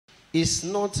is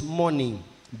not money,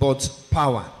 but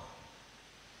power.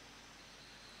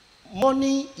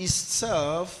 Money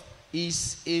itself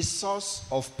is a source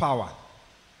of power.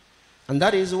 And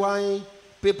that is why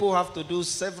people have to do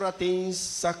several things,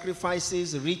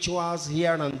 sacrifices, rituals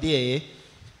here and there,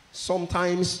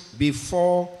 sometimes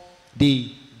before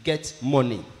they get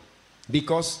money.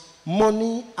 Because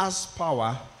money has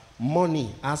power,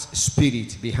 money has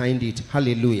spirit behind it.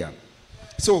 Hallelujah.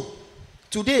 So,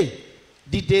 today,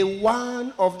 the day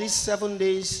one of these 7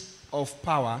 days of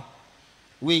power,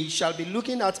 we shall be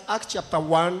looking at Acts chapter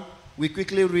 1. We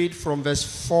quickly read from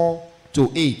verse 4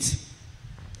 to 8.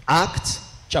 Acts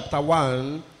chapter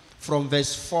 1 from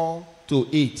verse 4 to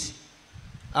 8.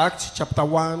 Acts chapter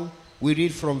 1, we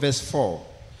read from verse 4.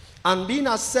 And being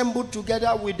assembled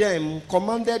together with them,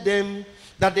 commanded them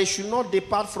that they should not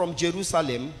depart from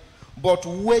Jerusalem, but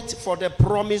wait for the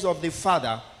promise of the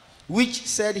Father, which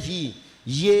said he,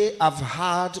 ye have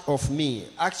heard of me.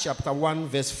 Acts chapter 1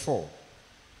 verse 4.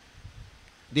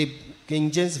 The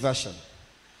King James Version.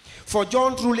 For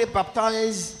John truly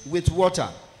baptized with water,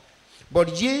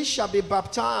 but ye shall be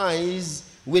baptized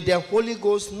with the Holy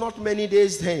Ghost not many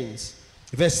days hence.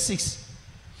 Verse 6.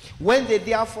 When they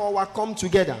therefore were come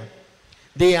together,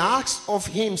 they asked of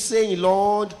him, saying,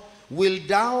 Lord, will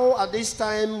thou at this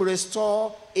time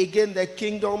restore again the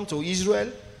kingdom to Israel?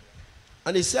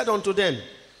 And he said unto them,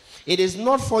 it is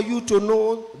not for you to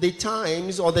know the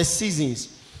times or the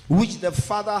seasons which the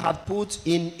Father had put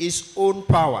in his own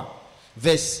power.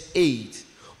 Verse 8.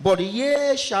 But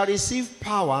ye shall receive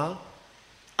power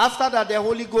after that the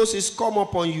Holy Ghost is come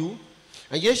upon you,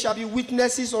 and ye shall be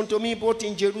witnesses unto me both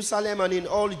in Jerusalem and in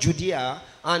all Judea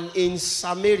and in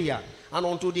Samaria and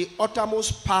unto the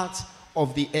uttermost part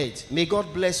of the earth. May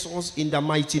God bless us in the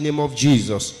mighty name of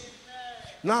Jesus.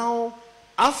 Now,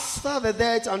 after the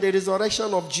death and the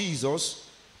resurrection of Jesus,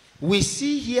 we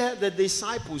see here the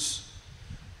disciples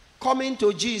coming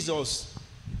to Jesus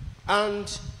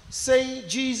and saying,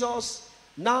 Jesus,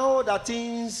 now that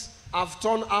things have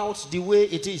turned out the way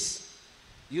it is,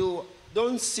 you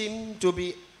don't seem to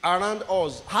be around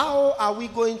us. How are we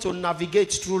going to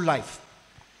navigate through life?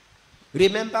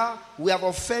 Remember, we have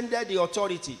offended the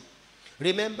authority.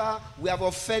 Remember, we have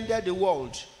offended the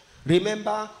world.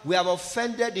 Remember, we have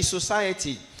offended the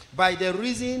society by the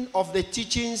reason of the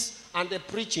teachings and the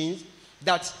preachings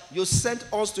that you sent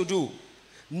us to do.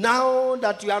 Now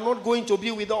that you are not going to be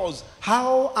with us,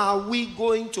 how are we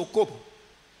going to cope?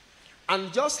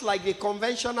 And just like the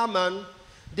conventional man,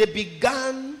 they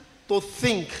began to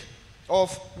think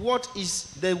of what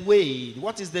is the way,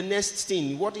 what is the next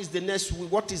thing, what is the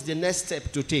next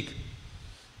step to take?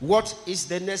 What is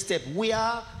the next step?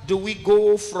 Where do we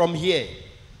go from here?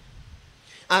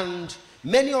 And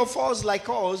many of us, like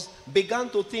us, began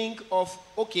to think of,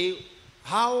 okay,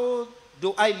 how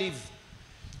do I live?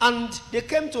 And they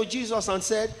came to Jesus and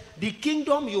said, the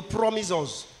kingdom you promise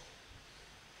us,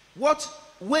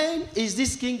 when is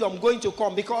this kingdom going to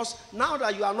come? Because now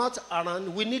that you are not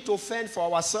around, we need to fend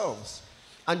for ourselves.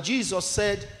 And Jesus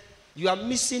said, you are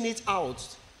missing it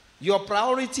out. Your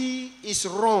priority is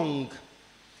wrong.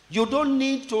 You don't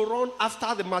need to run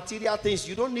after the material things.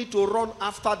 You don't need to run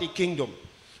after the kingdom.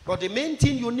 But the main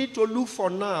thing you need to look for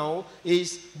now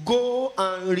is go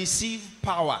and receive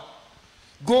power.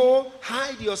 Go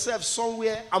hide yourself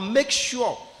somewhere and make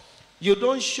sure you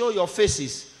don't show your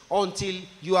faces until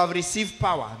you have received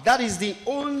power. That is the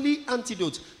only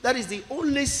antidote. That is the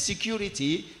only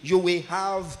security you will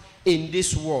have in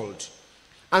this world.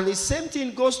 And the same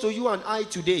thing goes to you and I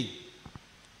today.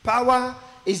 Power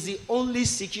is the only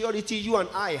security you and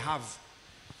I have.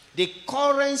 The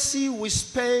currency we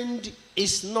spend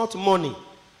is not money.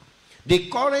 The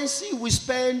currency we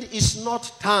spend is not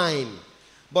time.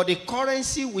 But the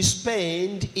currency we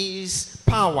spend is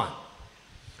power.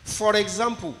 For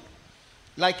example,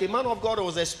 like a man of God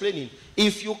was explaining,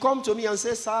 if you come to me and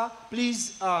say, sir,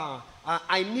 please,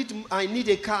 I need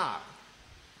a car.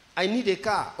 I need a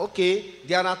car. Okay,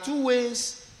 there are two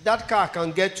ways that car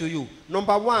can get to you.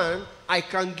 Number one, I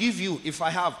can give you, if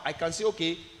I can say,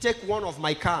 okay, take one of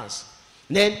my cars.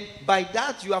 Then by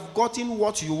that you have gotten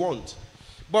what you want.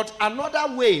 But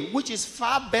another way, which is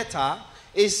far better,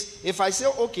 is if I say,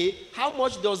 okay, how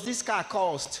much does this car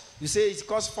cost? You say it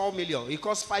costs 4 million, it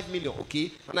costs 5 million,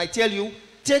 okay? And I tell you,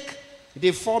 take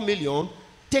the 4 million,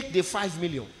 take the 5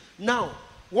 million. Now,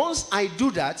 once I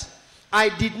do that, I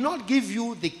did not give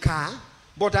you the car,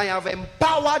 but I have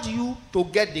empowered you to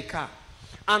get the car.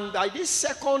 And by this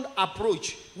second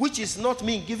approach, which is not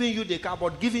me giving you the car,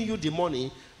 but giving you the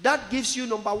money, that gives you,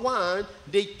 number one,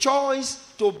 the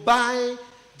choice to buy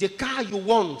the car you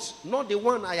want, not the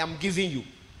one I am giving you.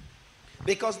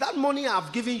 Because that money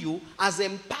I've given you has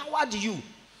empowered you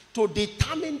to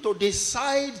determine, to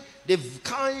decide the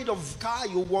kind of car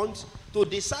you want, to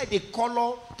decide the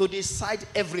color, to decide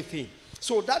everything.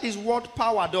 So that is what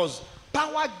power does.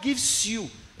 Power gives you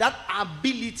that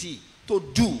ability to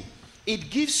do. It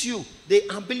gives you the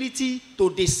ability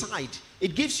to decide.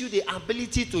 It gives you the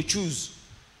ability to choose.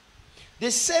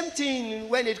 The same thing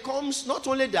when it comes, not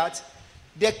only that,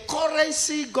 the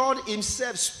currency God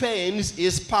himself spends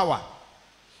is power.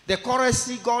 The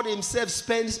currency God himself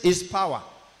spends is power.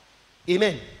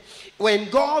 Amen. When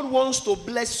God wants to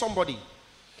bless somebody,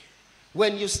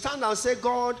 when you stand and say,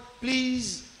 God,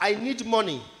 please, I need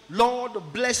money. Lord,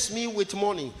 bless me with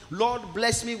money. Lord,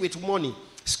 bless me with money.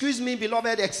 Excuse me,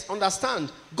 beloved,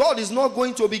 understand. God is not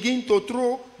going to begin to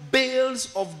throw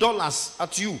bales of dollars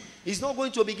at you. He's not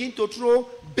going to begin to throw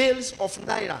bales of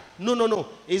naira. No, no, no.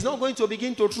 He's not going to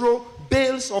begin to throw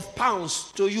bales of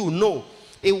pounds to you. No,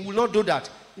 he will not do that.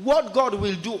 What God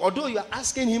will do, although you are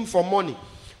asking him for money,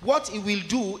 what he will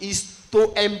do is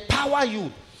to empower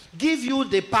you, give you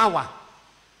the power.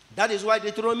 That is why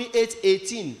Deuteronomy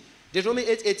 8:18. Deuteronomy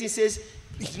 8:18 says,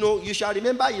 you shall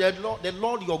remember the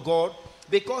Lord your God,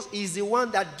 because he is the one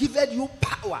that giveth you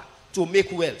power to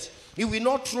make wealth. He will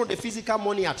not throw the physical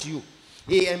money at you.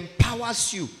 He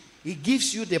empowers you. He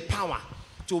gives you the power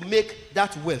to make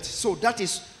that wealth. So that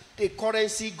is the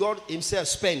currency God himself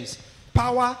spends.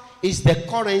 Power is the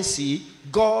currency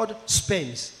God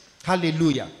spends.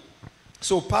 Hallelujah.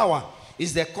 So power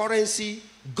is the currency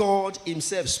God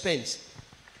himself spends.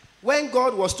 When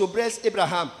God was to bless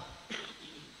Abraham,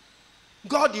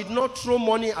 God did not throw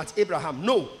money at Abraham.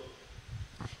 No.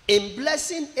 In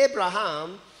blessing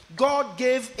Abraham, God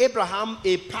gave Abraham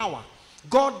a power.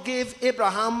 God gave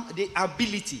Abraham the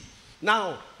ability.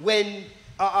 Now, when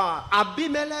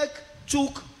Abimelech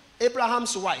took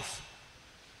Abraham's wife,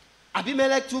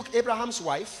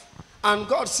 and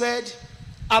God said,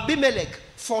 Abimelech,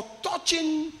 for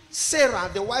touching Sarah,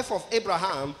 the wife of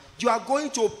Abraham, you are going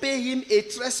to pay him a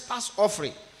trespass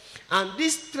offering. And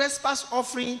this trespass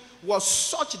offering was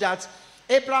such that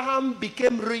Abraham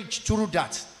became rich through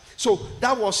that. So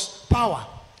that was power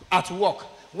at work.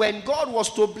 When God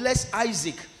was to bless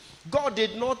Isaac, God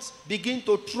did not begin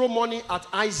to throw money at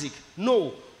Isaac.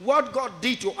 No. What God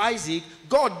did to Isaac,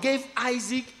 God gave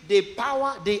Isaac the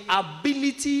power, the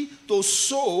ability to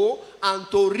sow and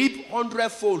to reap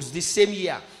 100-folds the same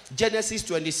year. Genesis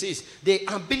 26. The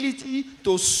ability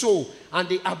to sow and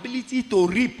the ability to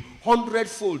reap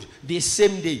 100-fold the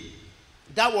same day.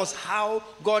 That was how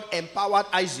God empowered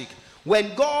Isaac.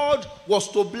 When God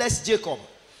was to bless Jacob,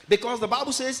 because the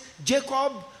Bible says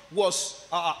Jacob was,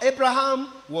 Abraham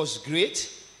was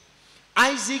great,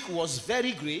 Isaac was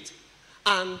very great,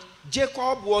 and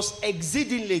Jacob was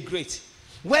exceedingly great.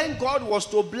 When God was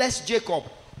to bless Jacob,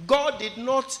 God did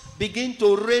not begin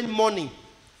to rain money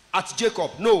at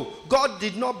Jacob. No, God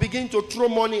did not begin to throw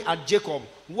money at Jacob.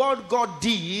 What God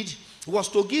did was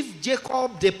to give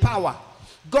Jacob the power.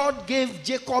 God gave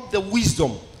Jacob the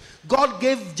wisdom. God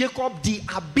gave Jacob the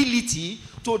ability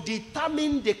to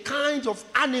determine the kind of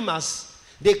animals,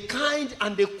 the kind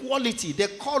and the quality, the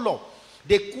color,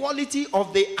 the quality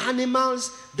of the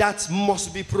animals that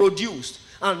must be produced.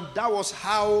 And that was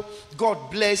how God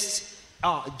blessed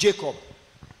Jacob.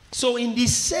 So in the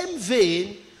same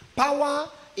vein, power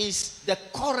is the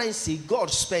currency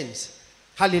God spends.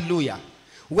 Hallelujah.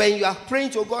 When you are praying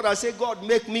to God and say, God,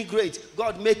 make me great.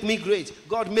 God, make me great.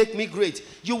 God, make me great.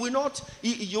 You will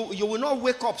not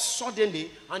wake up suddenly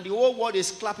and the whole world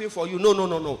is clapping for you. No, no,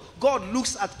 no, no. God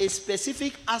looks at a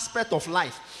specific aspect of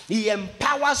life. He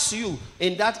empowers you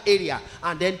in that area.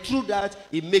 And then through that,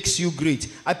 He makes you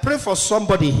great. I pray for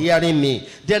somebody hearing me.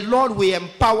 The Lord will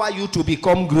empower you to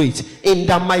become great in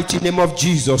the mighty name of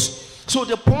Jesus. So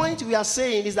the point we are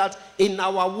saying is that in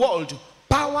our world,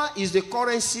 power is the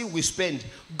currency we spend.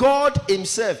 God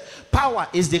Himself, power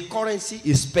is the currency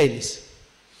He spends.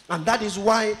 And that is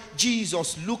why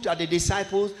Jesus looked at the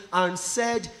disciples and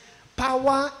said,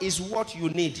 power is what you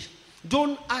need.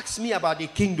 Don't ask me about the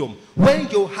kingdom. When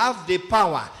you have the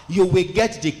power, you will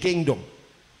get the kingdom.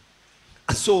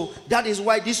 And so that is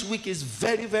why this week is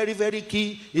very, very, very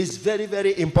key. It's very,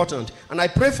 very important. And I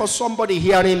pray for somebody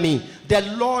hearing me. The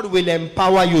Lord will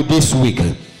empower you this week.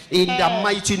 In the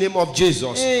mighty name of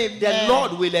Jesus. Amen. The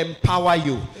Lord will empower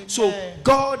you. Amen. So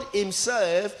God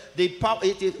Himself, the power,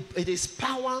 it is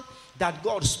power that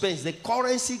God spends. The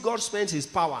currency God spends is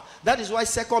power. That is why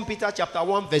 2 Peter chapter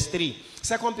 1 verse 3.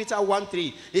 2 Peter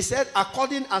 1:3. He said,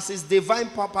 according as His divine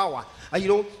power,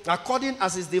 according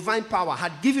as His divine power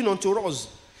had given unto us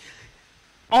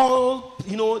all,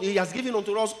 he has given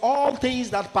unto us all things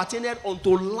that pertain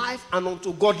unto life and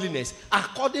unto godliness,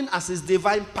 according as his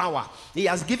divine power. He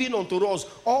has given unto us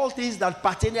all things that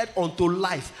pertain unto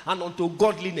life and unto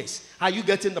godliness. Are you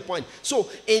getting the point? So,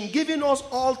 in giving us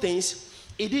all things,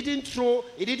 he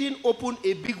didn't open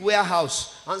a big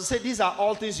warehouse and say, these are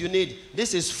all things you need.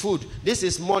 This is food. This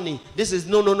is money. This is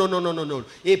no.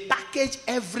 He packaged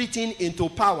everything into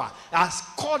power,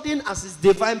 according as his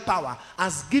divine power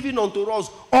has given unto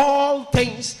us all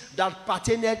things that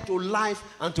pertain to life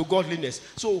and to godliness.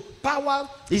 So power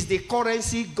is the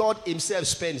currency God himself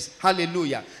spends.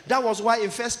 Hallelujah. That was why in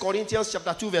 1 Corinthians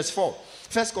chapter 2 verse 4,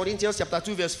 1 Corinthians chapter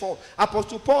 2 verse 4,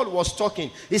 Apostle Paul was talking.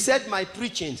 He said, my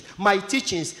preachings, my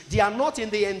teachings, they are not in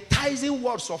the enticing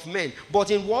words of men,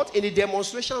 but in what? In the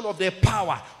demonstration of the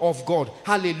power of God.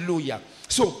 Hallelujah.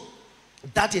 So,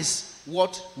 that is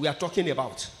what we are talking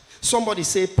about. Somebody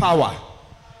say power.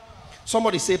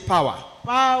 Somebody say power.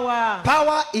 Power.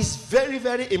 Power is very,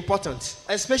 very important,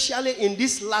 especially in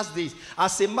these last days.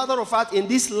 As a matter of fact, in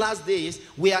these last days,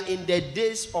 we are in the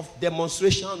days of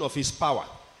demonstration of his power.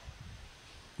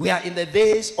 We are in the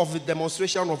days of the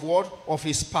demonstration of what? Of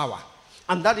his power.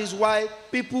 And that is why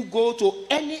people go to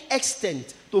any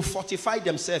extent to fortify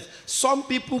themselves. Some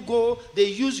people go, they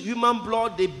use human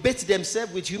blood, they bathe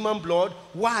themselves with human blood.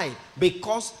 Why?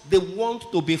 Because they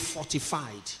want to be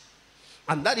fortified.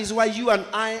 And that is why you and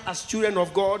I, as children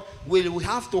of God, will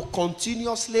have to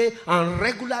continuously and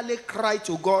regularly cry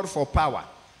to God for power.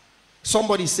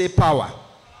 Somebody say power.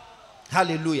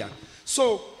 Hallelujah.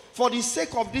 So, for the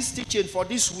sake of this teaching for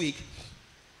this week,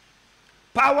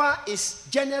 power is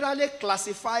generally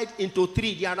classified into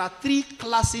three. There are three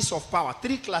classes of power,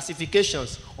 three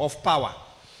classifications of power.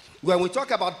 When we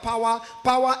talk about power,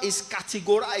 power is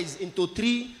categorized into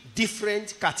three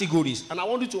different categories. And I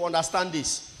want you to understand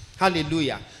this.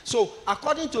 Hallelujah. So,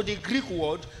 according to the Greek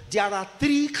word, there are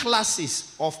three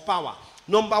classes of power.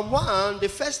 Number one, the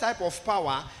first type of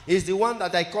power is the one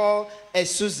that I call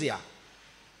exousia.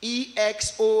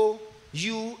 E-X-O-U-S-C-I-A.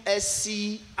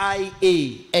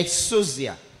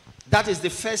 Exousia. That is the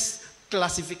first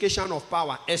classification of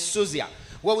power. Exousia.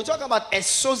 When we talk about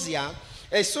exousia,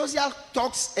 exousia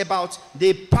talks about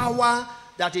the power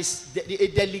that is a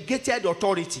delegated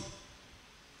authority.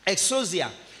 Exousia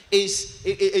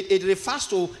it refers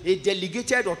to a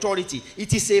delegated authority.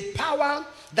 It is a power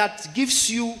that gives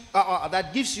you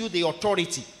the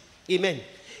authority. Amen.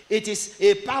 It is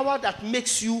a power that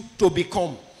makes you to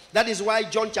become. That is why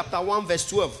John chapter 1 verse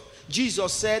 12,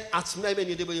 Jesus said, as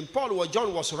many, in Paul, what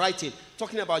John was writing,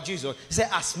 talking about Jesus, he said,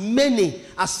 as many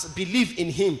as believe in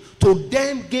him, to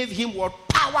them gave him what?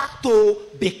 Power to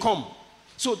become.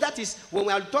 So that is, when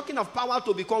we are talking of power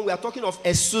to become, we are talking of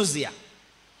exousia.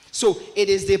 So it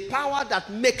is the power that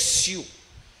makes you.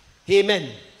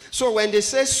 Amen. So when they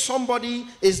say somebody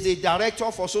is the director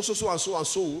for so and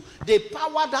so, the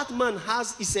power that man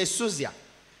has is exousia.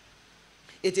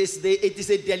 It is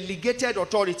a delegated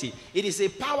authority. It is a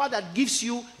power that gives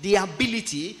you the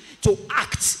ability to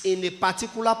act in a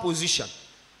particular position.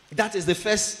 That is the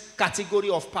first category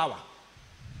of power.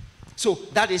 So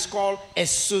that is called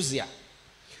exousia.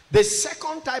 The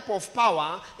second type of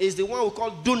power is the one we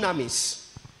call dunamis.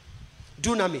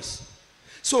 Dunamis.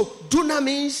 So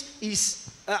dunamis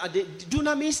is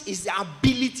the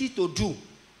ability to do.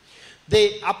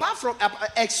 Apart from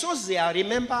exousia,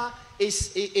 remember,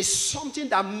 is something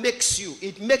that makes you.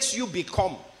 It makes you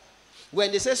become.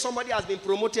 When they say somebody has been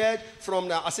promoted from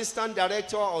the assistant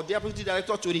director or deputy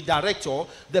director to the director,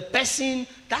 the person,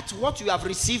 that's what you have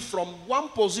received from one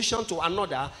position to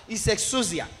another, is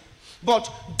exousia. But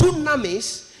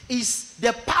dunamis is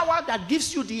the power that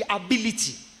gives you the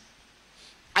ability.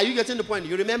 Are you getting the point?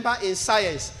 You remember in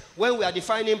science, when we are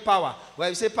defining power, where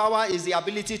we say power is the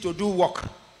ability to do work.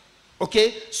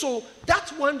 Okay? So that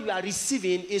one you are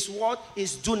receiving is what?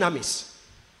 Is dunamis.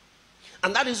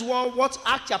 And that is what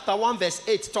Acts chapter 1 verse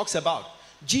 8 talks about.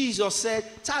 Jesus said,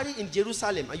 tarry in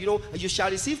Jerusalem, and you shall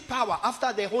receive power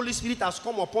after the Holy Spirit has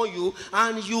come upon you,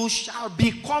 and you shall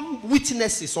become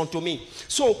witnesses unto me.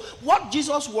 So what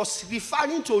Jesus was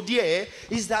referring to there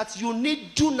is that you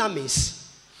need dunamis.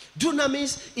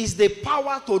 Dunamis is the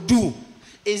power to do,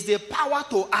 is the power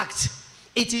to act.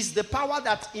 It is the power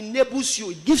that enables you,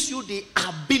 it gives you the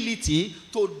ability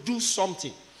to do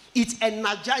something. It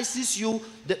energizes you,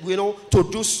 to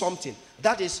do something.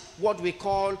 That is what we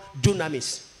call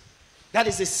dunamis. That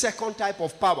is the second type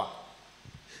of power.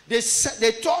 The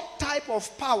third type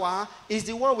of power is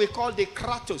the one we call the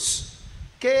kratos.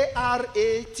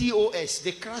 K-R-A-T-O-S.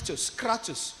 The kratos.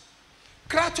 Kratos.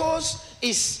 Kratos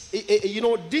is,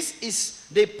 this is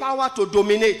the power to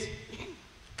dominate.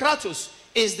 Kratos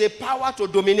is the power to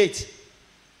dominate.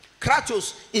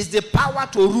 Kratos is the power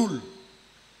to rule.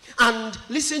 And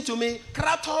listen to me,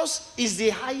 Kratos is the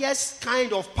highest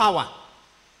kind of power.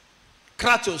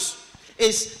 Kratos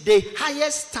is the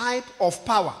highest type of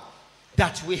power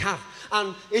that we have.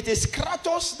 And it is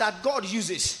Kratos that God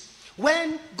uses.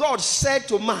 When God said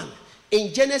to man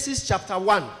in Genesis chapter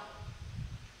 1,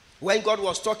 when God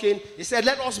was talking, he said,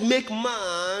 let us make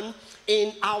man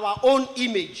in our own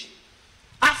image,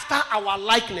 after our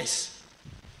likeness,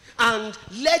 and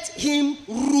let him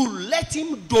rule, let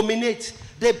him dominate.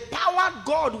 The power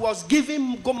God was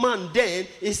giving man then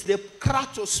is the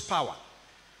Kratos power.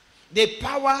 The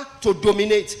power to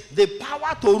dominate, the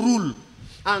power to rule.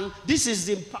 And this is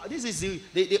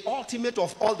the ultimate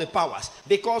of all the powers.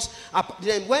 Because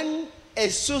then when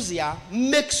exousia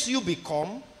makes you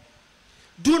become,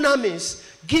 dunamis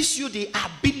gives you the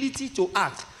ability to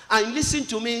act. And listen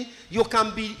to me, you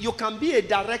can be a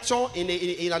director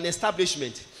in an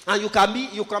establishment, and you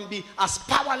can be as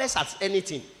powerless as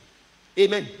anything.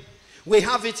 Amen. We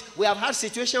have had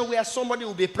situations where somebody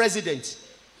will be president,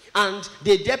 and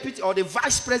the deputy or the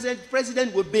vice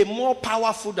president will be more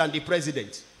powerful than the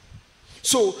president.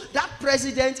 So that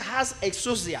president has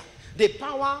exousia, the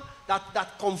power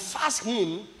that confers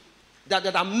him,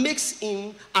 that makes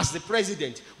him as the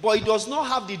president, but he does not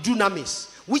have the dunamis,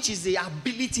 which is the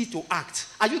ability to act.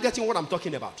 Are you getting what I'm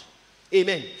talking about?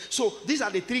 Amen. So these are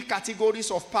the three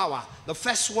categories of power. The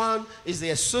first one is the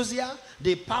exousia,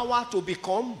 the power to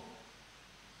become.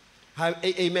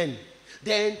 Amen.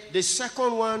 Then the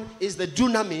second one is the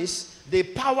dunamis, the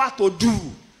power to do,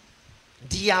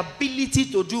 the ability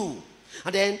to do.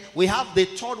 And then we have the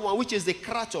third one, which is the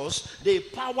kratos, the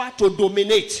power to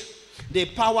dominate, the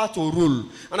power to rule.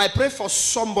 And I pray for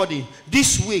somebody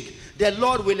this week, the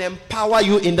Lord will empower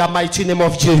you in the mighty name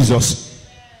of Jesus.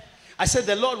 I said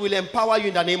the Lord will empower you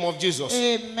in the name of Jesus.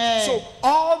 Amen. So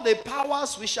all the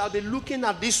powers we shall be looking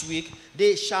at this week,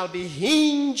 they shall be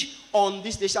hinged on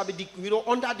this. They shall be,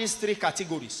 under these three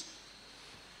categories.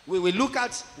 We will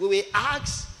ask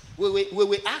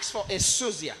for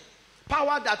exousia,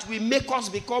 power that will make us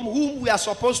become whom we are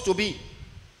supposed to be.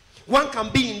 One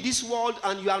can be in this world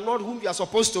and you are not whom you are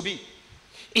supposed to be.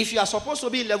 If you are supposed to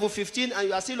be level 15 and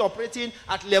you are still operating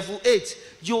at level 8,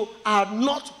 you are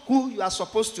not who you are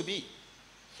supposed to be.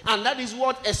 And that is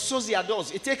what exousia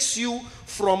does. It takes you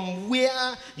from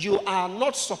where you are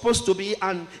not supposed to be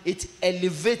and it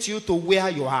elevates you to where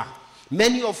you are.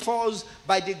 Many of us,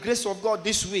 by the grace of God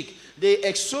this week, the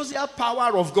exousia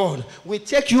power of God will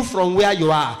take you from where you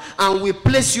are and will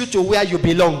place you to where you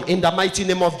belong in the mighty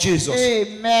name of Jesus.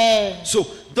 Amen. So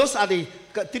those are the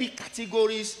three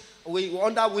categories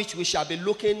under which we shall be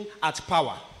looking at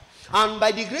power. And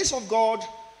by the grace of God,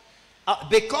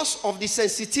 because of the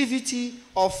sensitivity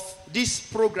of this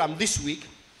program this week,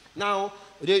 now,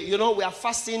 we are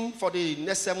fasting for the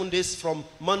next 7 days from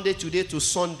Monday today to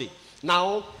Sunday.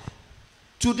 Now,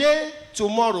 today,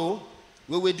 tomorrow,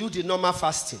 we will do the normal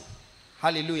fasting.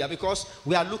 Hallelujah. Because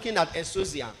we are looking at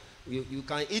exousia. You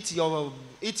can eat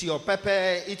your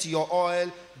pepper, eat your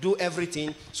oil, do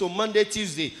everything. So Monday,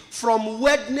 Tuesday. From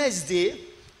Wednesday,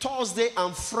 Thursday,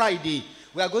 and Friday,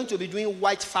 we are going to be doing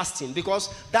white fasting,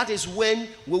 because that is when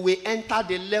we will enter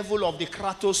the level of the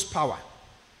Kratos power.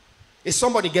 Is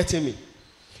somebody getting me?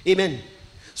 Amen.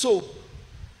 So,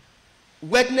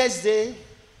 Wednesday,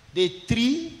 day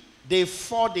 3, day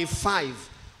 4, day 5,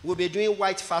 we'll be doing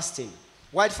white fasting.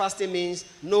 White fasting means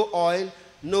no oil,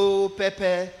 no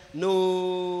pepper,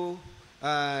 no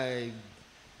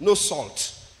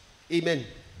salt. Amen.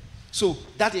 So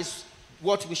that is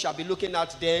what we shall be looking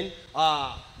at then.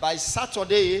 By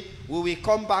Saturday, we will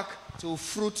come back to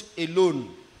fruit alone.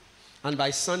 And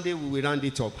by Sunday, we will round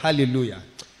it up. Hallelujah.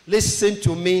 Listen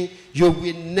to me. You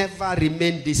will never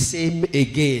remain the same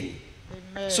again.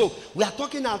 Amen. So we are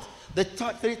talking about the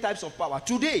three types of power.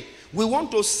 Today, we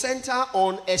want to center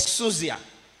on exousia,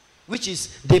 which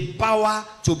is the power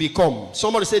to become.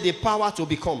 Somebody say the power to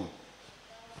become.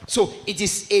 So it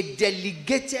is a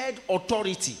delegated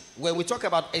authority. When we talk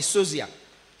about exousia,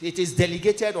 it is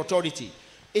delegated authority.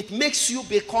 It makes you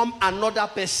become another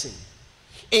person.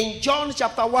 In John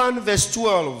chapter 1 verse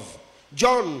 12,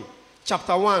 John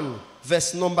chapter 1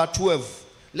 verse number 12.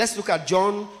 Let's look at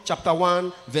John chapter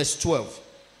 1 verse 12.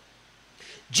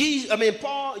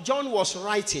 John was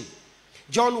writing.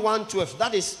 John 1:12.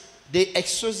 That is the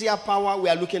exousia power we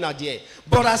are looking at here.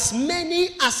 But as many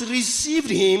as received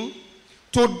him,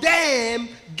 to them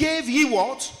gave he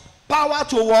what? Power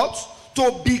to what?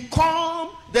 To become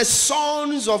the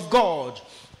sons of God,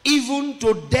 even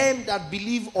to them that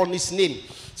believe on his name.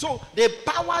 So the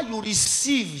power you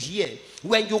receive here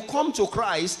when you come to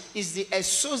Christ is the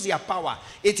exousia power.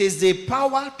 It is the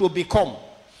power to become.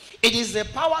 It is the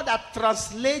power that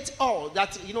translates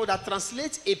that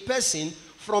translates a person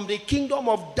from the kingdom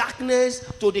of darkness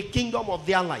to the kingdom of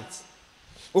their light.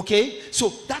 Okay,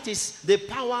 so that is the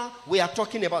power we are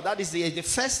talking about. That is the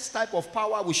first type of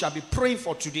power we shall be praying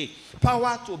for today.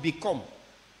 Power to become.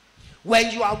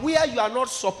 When you are where you are not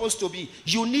supposed to be,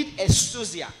 you need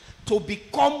exousia to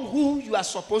become who you are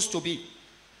supposed to be.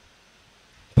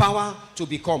 Power to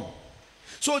become.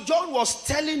 So John was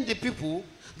telling the people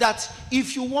that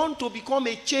if you want to become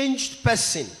a changed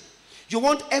person, you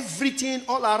want everything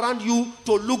all around you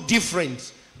to look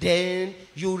different, then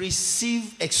you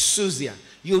receive exousia.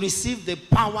 You receive the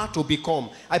power to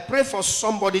become. I pray for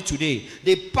somebody today.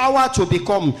 The power to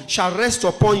become shall rest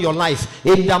upon your life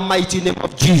in the mighty name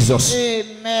of Jesus.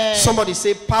 Amen. Somebody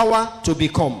say power to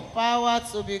become. Power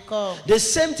to become. The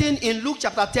same thing in Luke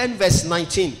chapter 10 verse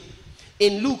 19.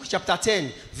 In Luke chapter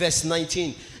 10 verse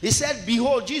 19. He said,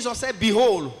 behold, Jesus said,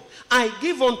 behold, I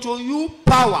give unto you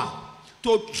power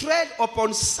to tread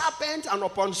upon serpent and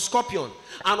upon scorpion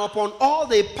and upon all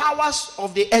the powers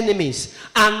of the enemies,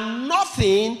 and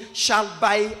nothing shall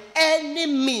by any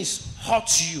means hurt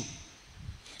you.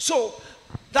 So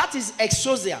that is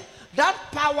exousia. That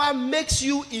power makes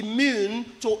you immune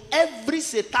to every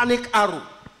satanic arrow.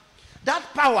 That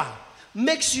power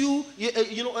makes you, it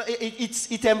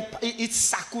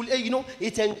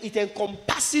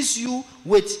encompasses you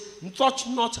with touch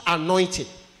not anointing.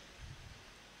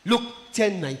 Luke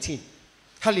 10:19.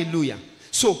 Hallelujah.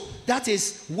 So that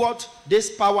is what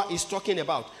this power is talking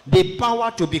about. The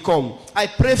power to become. I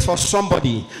pray for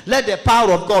somebody. Let the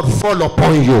power of God fall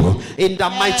upon you in the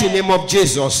mighty name of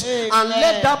Jesus. Amen. And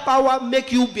let that power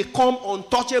make you become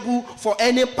untouchable for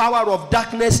any power of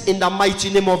darkness in the mighty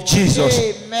name of Jesus.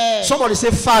 Amen. Somebody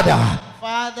say, Father.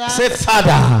 Father, say,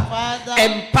 Father,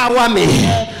 empower me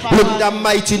in the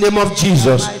mighty name of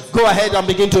Jesus. Go ahead and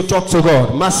begin to talk to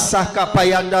God. In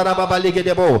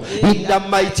the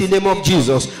mighty name of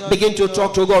Jesus, begin to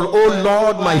talk to God. Oh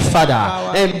Lord, my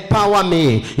Father, empower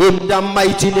me in the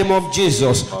mighty name of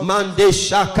Jesus. Mande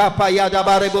shaka payada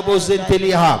barebobo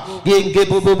zenteliha.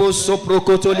 Ingebobo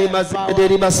soprokotoli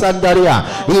mazederi masandaria.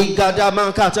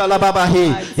 Igadama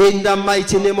katalababahi. In the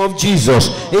mighty name of Jesus.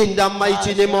 In the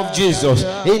mighty name of Jesus.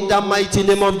 In the mighty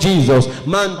name of Jesus.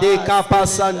 Mande kapa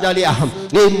sandalia.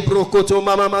 Imbrokoto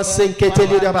mama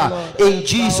senketeliraba. In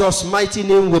Jesus' mighty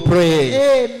name we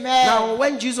pray. Amen. Now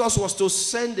when Jesus was to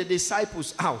send the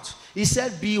disciples out, he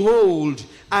said, behold,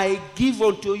 I give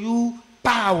unto you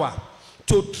power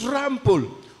to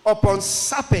trample upon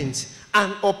serpents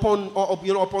and upon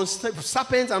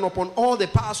serpents and upon all the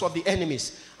powers of the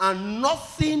enemies, and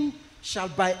nothing shall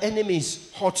by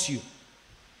enemies hurt you.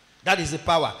 That is the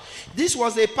power. This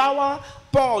was the power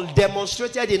Paul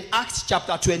demonstrated in Acts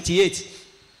chapter 28.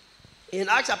 In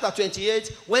Acts chapter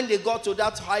 28, when they got to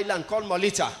that highland called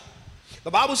Melita, the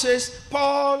Bible says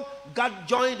Paul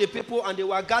joined the people and they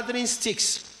were gathering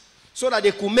sticks so that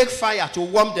they could make fire to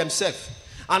warm themselves.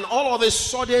 And all of a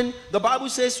sudden, the Bible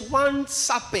says one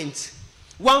serpent,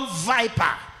 one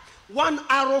viper, one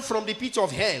arrow from the pit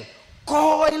of hell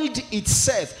coiled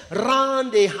itself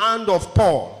round the hand of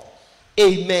Paul.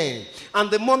 Amen.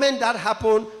 And the moment that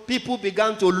happened, people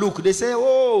began to look. They say,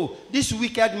 oh, this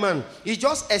wicked man, he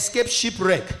just escaped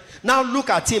shipwreck. Now look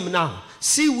at him now.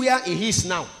 See where he is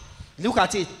now. Look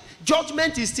at it.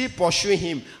 Judgment is still pursuing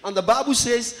him. And the Bible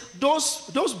says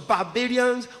those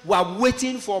barbarians were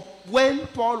waiting for when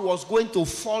Paul was going to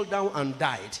fall down and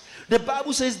died. The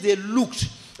Bible says they looked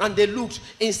and they looked.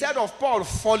 Instead of Paul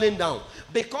falling down,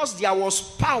 because there was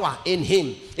power in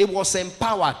him, he was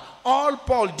empowered. All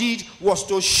Paul did was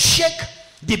to shake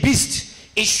the beast.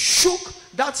 He shook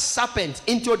that serpent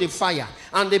into the fire.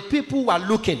 And the people were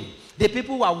looking. The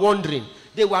people were wondering.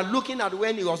 They were looking at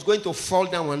when he was going to fall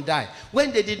down and die.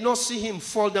 When they did not see him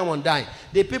fall down and die,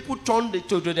 the people turned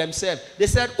to themselves. They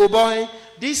said, oh boy,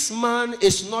 this man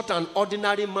is not an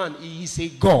ordinary man. He is a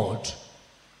God.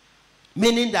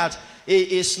 Meaning that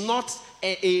he is not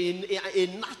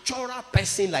a natural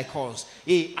person like us.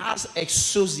 He has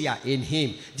exousia in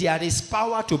him. There is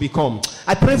power to become.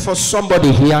 I pray for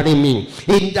somebody hearing me.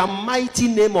 In the mighty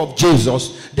name of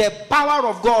Jesus, the power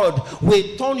of God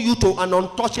will turn you to an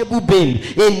untouchable being.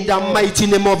 In the mighty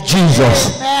name of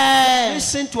Jesus. Amen.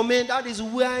 Listen to me. That is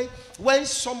why when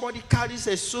somebody carries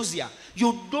exousia,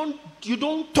 you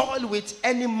don't toil with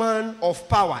any man of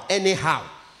power anyhow.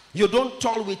 You don't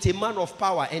toil with a man of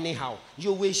power anyhow.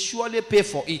 You will surely pay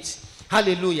for it.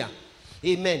 Hallelujah.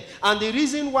 Amen. And the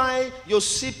reason why you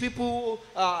see people,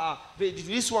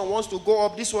 this one wants to go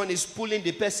up, this one is pulling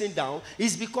the person down,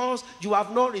 is because you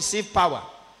have not received power.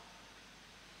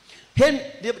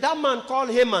 That man called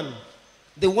Haman,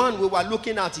 the one we were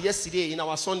looking at yesterday in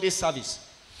our Sunday service.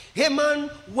 Haman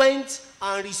went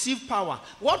and received power.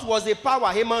 What was the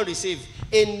power Haman received?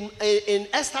 In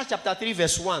Esther chapter 3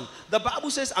 verse 1, the Bible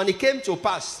says, and it came to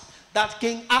pass that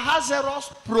King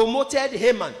Ahasuerus promoted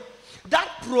Haman. That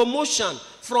promotion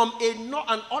from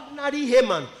an ordinary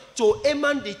Haman to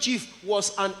Haman the chief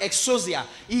was an exousia.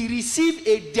 He received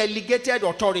a delegated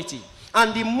authority.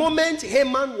 And the moment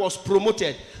Haman was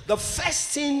promoted, the first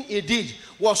thing he did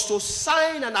was to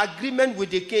sign an agreement with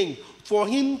the king for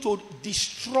him to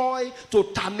destroy, to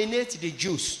terminate the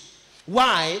Jews.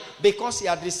 Why? Because he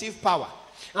had received power.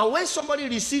 And when somebody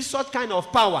receives such kind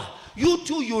of power, you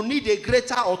too, you need a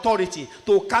greater authority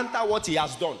to counter what he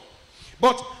has done.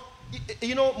 But,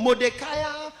 you know, Mordecai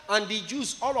and the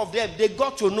Jews, all of them, they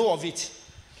got to know of it.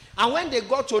 And when they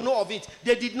got to know of it,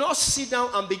 they did not sit down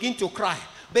and begin to cry.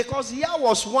 Because here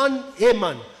was one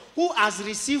Haman who has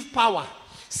received power,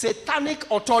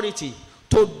 satanic authority,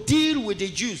 to deal with the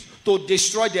Jews, to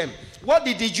destroy them. What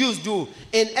did the Jews do?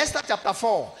 In Esther chapter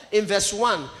 4, in verse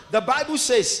 1, the Bible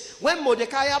says, when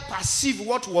Mordecai perceived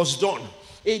what was done,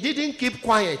 he didn't keep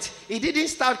quiet. He didn't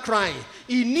start crying.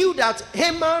 He knew that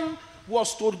Haman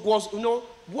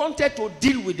wanted to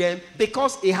deal with them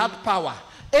because he had power.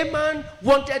 Haman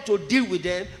wanted to deal with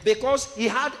them because he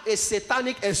had a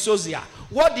satanic exousia.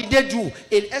 What did they do?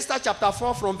 In Esther chapter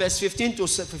 4 from verse 15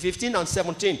 and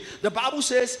 17, the Bible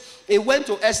says, he went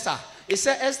to Esther. He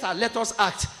said, Esther, let us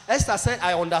act. Esther said,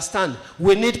 I understand.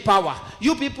 We need power.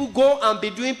 You people go and be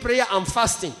doing prayer and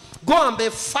fasting. Go and be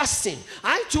fasting.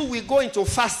 I too will go into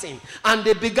fasting. And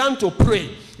they began to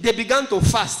pray. They began to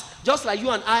fast. Just like you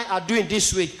and I are doing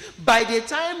this week. By the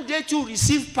time they too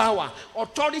received power,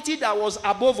 authority that was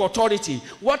above authority,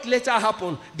 what later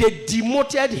happened? They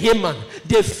demoted Haman.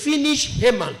 They finished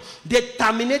Haman. They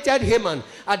terminated Haman.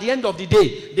 At the end of the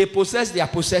day, they possessed their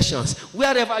possessions.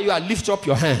 Wherever you are, lift up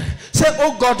your hand. Say,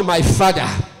 oh God, my Father.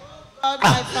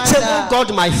 Say, oh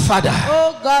God, my Father.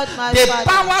 Oh God, my the Father.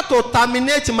 Power to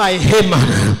terminate my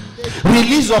Haman.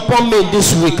 Release upon me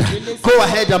this week. Go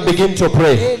ahead and begin to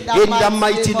pray. In the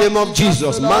mighty name of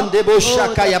Jesus. Mandebo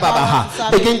Shakaya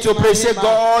Babaha. Begin to pray. Say,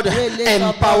 God,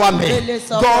 empower me.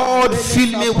 God,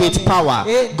 fill me with power.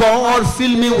 God,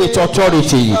 fill me with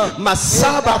authority.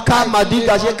 Masabaka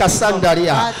Madigaje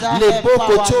Kasandaria.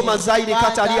 Leboko Choma Zaidi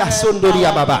Kataria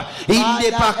Sondoria Baba.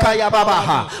 Inde Pakaya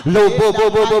Babaha.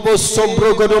 Lobo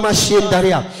Sombro Godoma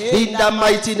Shindaria. In the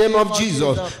mighty name of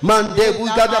Jesus. Mandebu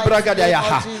Gada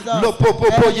Bragadayaha.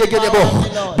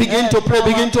 Begin to pray,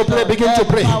 begin to pray, begin to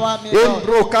pray. In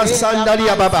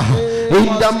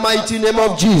the mighty name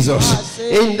of Jesus.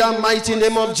 In the mighty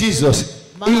name of Jesus.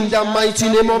 In the mighty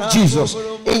name of Jesus.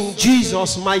 In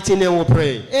Jesus' mighty name we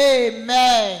pray.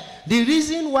 Amen. The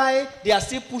reason why they are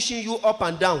still pushing you up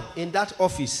and down in that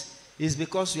office is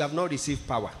because you have not received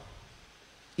power.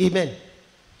 Amen.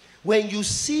 When you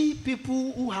see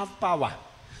people who have power,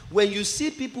 when you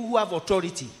see people who have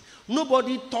authority,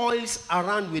 nobody toils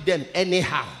around with them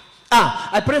anyhow.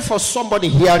 I pray for somebody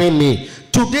hearing me.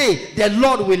 Today, the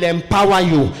Lord will empower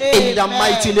you. Amen. In the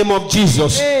mighty name of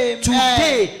Jesus. Amen.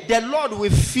 Today, the Lord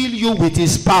will fill you with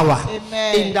his power.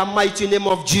 Amen. In the mighty name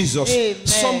of Jesus. Amen.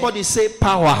 Somebody say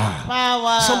power.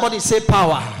 Power. Somebody say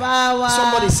power. Power.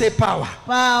 Somebody say power.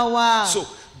 Power. So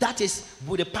that is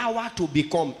with the power to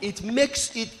become. It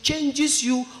changes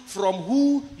you from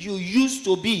who you used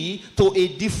to be to a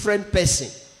different person.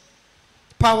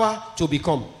 Power to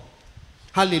become.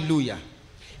 Hallelujah.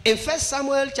 In 1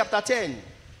 Samuel chapter 10,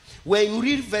 when you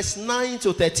read verse 9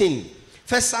 to 13,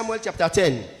 1 Samuel chapter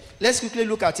 10, let's quickly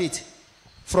look at it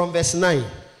from verse 9.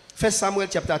 1 Samuel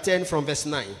chapter 10 from verse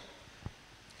 9.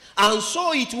 And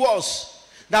so it was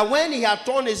that when he had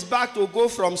turned his back to go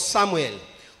from Samuel,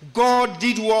 God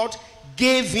did what?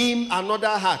 Gave him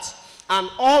another heart. And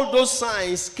all those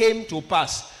signs came to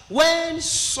pass. When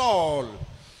Saul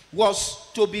was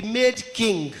to be made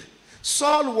king,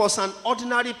 Saul was an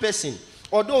ordinary person.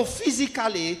 Although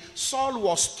physically Saul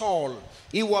was tall,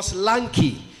 he was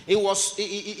lanky, he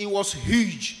was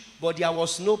huge, but there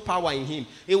was no power in him.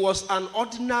 He was an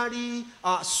ordinary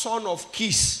son of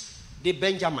Kish, the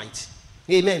Benjamite.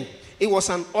 Amen. He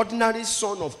was an ordinary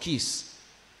son of Kish.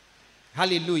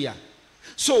 Hallelujah.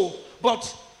 So,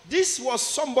 but this was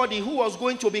somebody who was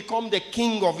going to become the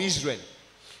king of Israel.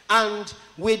 And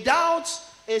without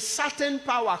a certain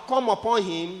power come upon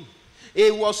him, he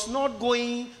was not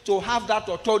going to have that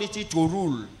authority to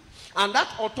rule. And that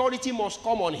authority must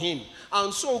come on him.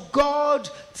 And so God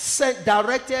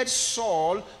directed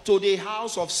Saul to the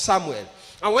house of Samuel.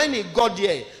 And when he got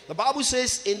there, the Bible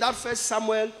says in that 1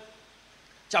 Samuel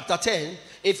chapter 10,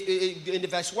 in the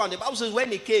verse 1, the Bible says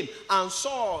when he came and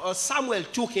saw Samuel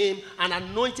took him and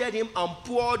anointed him and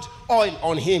poured oil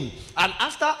on him. And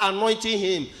after anointing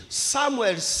him,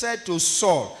 Samuel said to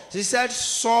Saul, he said,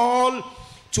 Saul,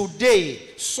 today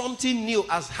something new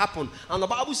has happened. And the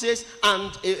Bible says,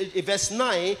 and verse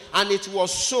 9, and it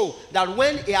was so that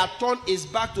when he had turned his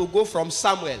back to go from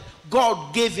Samuel,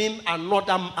 God gave him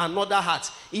another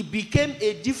heart. He became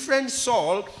a different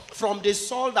Saul from the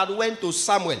Saul that went to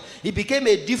Samuel. He became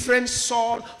a different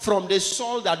Saul from the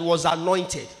Saul that was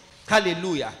anointed.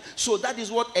 Hallelujah. So that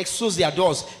is what exousia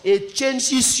does. It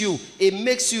changes you. It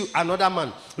makes you another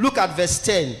man. Look at verse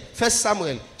 10. 1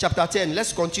 Samuel chapter 10.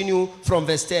 Let's continue from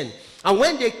verse 10. And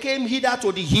when they came hither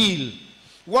to the hill,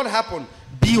 what happened?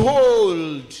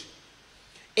 Behold,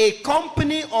 a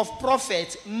company of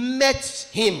prophets met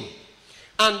him.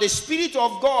 And the Spirit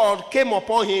of God came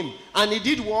upon him. And he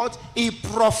did what? He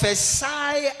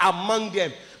prophesied among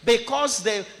them. Because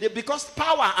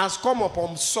power has come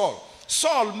upon Saul.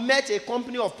 Saul met a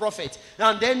company of prophets.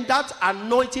 And then that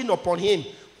anointing upon him,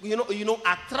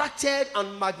 attracted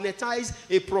and magnetized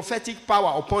a prophetic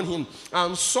power upon him.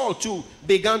 And Saul too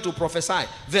began to prophesy.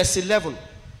 Verse 11.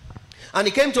 And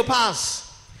it came to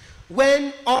pass,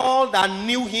 when all that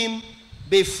knew him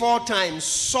before time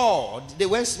saw,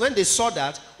 when they saw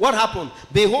that, what happened?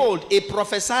 Behold, a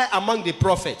prophesy among the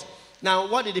prophets. Now,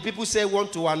 what did the people say one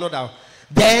to another?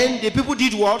 Then the people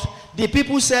did what? The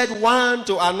people said one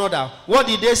to another. What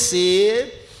did they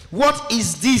say? What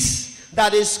is this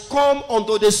that is come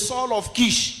unto the Saul of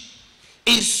Kish?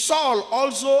 Is Saul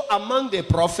also among the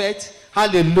prophets?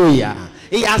 Hallelujah.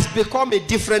 He has become a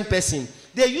different person.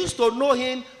 They used to know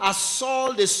him as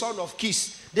Saul, the son of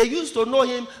Kish. They used to know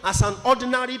him as an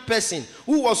ordinary person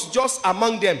who was just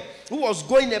among them, who was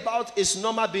going about his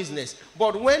normal business.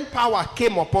 But when power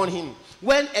came upon him,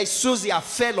 when exousia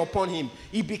fell upon him,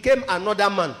 he became another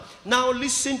man. Now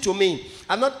listen to me.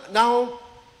 Now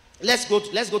let's go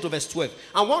to verse 12.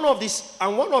 And one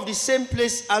of the same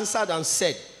place answered and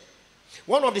said,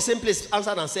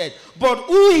 but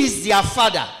who is their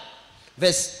father?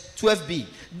 Verse 12b.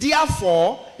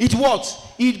 Therefore,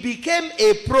 it became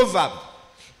a proverb.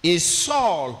 Is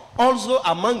Saul also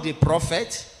among the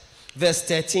prophets? Verse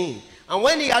 13. And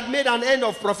when he had made an end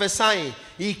of prophesying,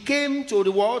 he came to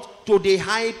the what? To the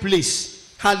high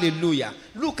place. Hallelujah.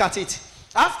 Look at it.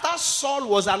 After Saul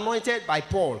was anointed by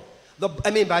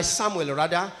by Samuel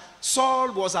rather,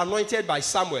 Saul was anointed by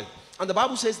Samuel. And the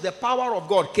Bible says the power of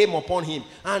God came upon him.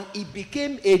 And he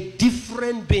became a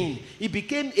different being. He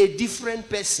became a different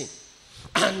person.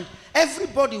 And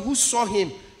everybody who saw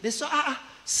him, they saw,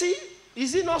 see,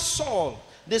 is he not Saul,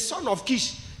 the son of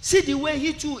Kish? See the way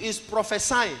he too is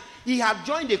prophesying. He had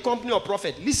joined the company of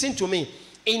prophets. Listen to me.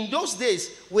 In those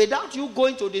days, without you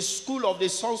going to the school of the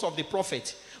sons of the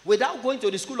prophet, without going to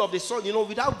the school of the sons,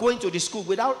 without going to the school,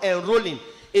 without enrolling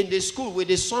in the school with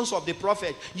the sons of the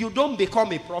prophet, you don't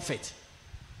become a prophet.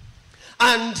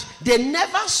 And they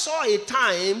never saw a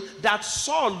time that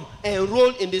Saul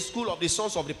enrolled in the school of the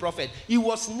sons of the prophet. He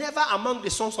was never among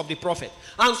the sons of the prophet.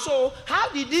 And so, how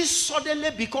did he suddenly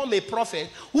become a prophet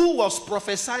who was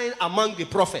prophesying among the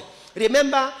prophet?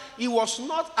 Remember, he was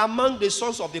not among the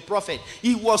sons of the prophet.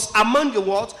 He was among the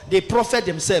what? The prophet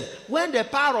himself. When the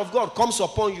power of God comes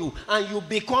upon you and you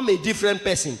become a different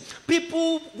person,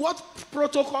 what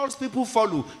protocols people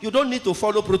follow, you don't need to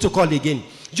follow protocol again.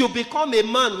 You become a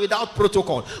man without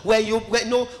protocol.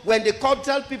 When they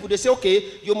tell people, they say,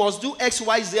 okay, you must do X,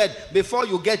 Y, Z before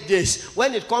you get this.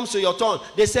 When it comes to your turn,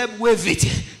 they say, wave it.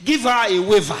 Give her a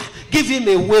waiver. Give him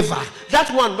a waiver.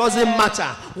 That one doesn't matter.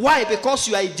 Why? Because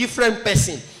you are a different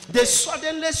person. They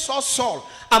suddenly saw Saul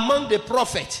among the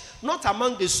prophets, not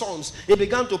among the sons. He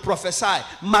began to prophesy.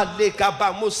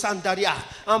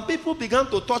 And people began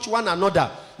to touch one another.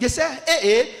 They said,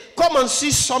 hey, come and see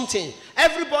something.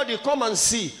 Everybody come and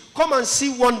see. Come and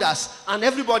see wonders. And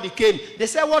everybody came. They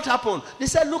said, what happened? They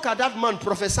said, look at that man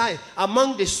prophesying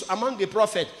among the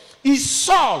prophets. Is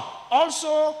Saul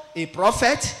also a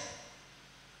prophet?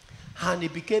 And he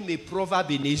became a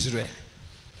proverb in Israel.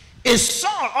 Is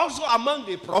Saul also among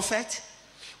the prophets?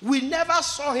 We never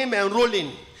saw him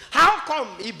enrolling. How come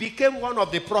he became one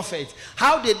of the prophets?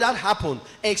 How did that happen?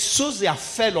 Exousia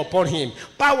fell upon him.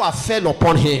 Power fell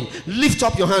upon him. Lift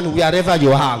up your hand wherever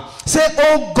you are. Say,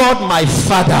 oh God, my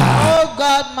Father. Oh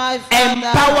God, my Father.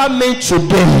 Empower me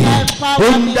today.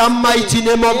 In the mighty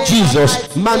name of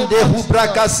Jesus. Mande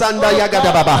hubraka sanda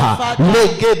yagada babaha.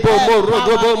 Legebo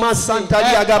morogobo masanta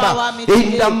yagaba.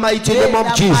 In the mighty name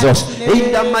of Jesus.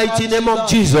 In the mighty name of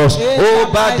Jesus. Oh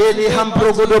badeli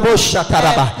hambrogodobo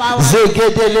shataraba.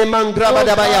 Zegedele mangraba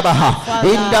dabayabaha.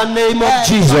 In the name of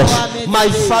Jesus. My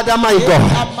Father, my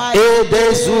God.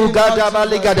 Edezu gadaba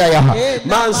ligadaya.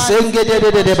 Man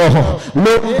sengedededebo.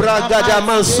 Lombra gada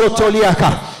man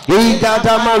sotoliaka.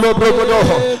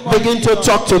 Begin to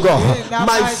talk to God.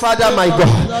 My Father, my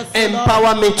God,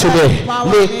 empower me today. In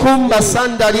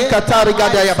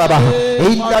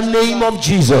the name of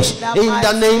Jesus. In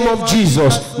the name of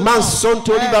Jesus.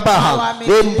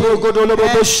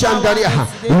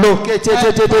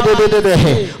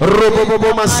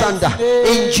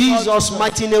 In Jesus'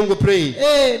 mighty name we pray.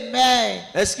 Amen.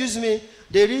 Excuse me.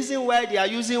 The reason why they are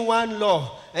using one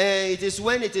law, it is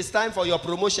when it is time for your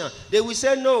promotion. They will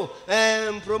say, no,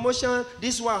 promotion,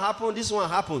 this one happened, this one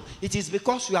happened. It is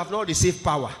because you have not received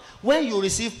power. When you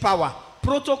receive power,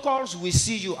 protocols will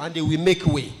see you and they will make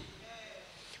way.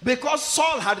 Because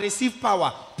Saul had received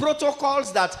power,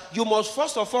 protocols that you must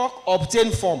first of all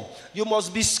obtain form. You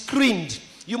must be screened.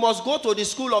 You must go to the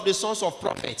school of the sons of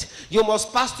prophet. You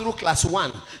must pass through class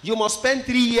 1. You must spend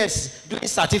 3 years doing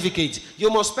certificate. You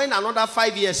must spend another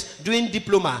 5 years doing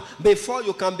diploma before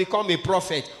you can become a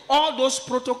prophet. All those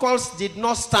protocols did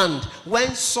not stand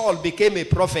when Saul became a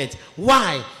prophet.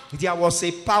 Why? There was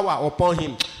a power upon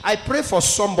him. I pray for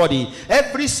somebody.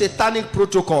 Every satanic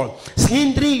protocol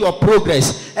hindering your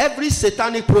progress, every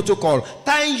satanic protocol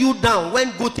tying you down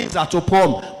when good things are to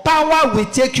come, power will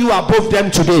take you above them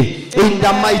today. Amen. In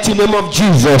the mighty name of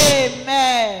Jesus.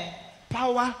 Amen.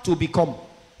 Power to become.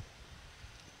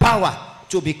 Power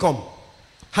to become.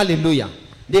 Hallelujah.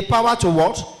 The power to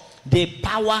what? The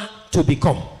power to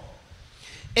become.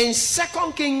 In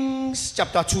 2 Kings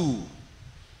chapter 2.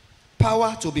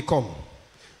 Power to become.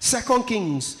 2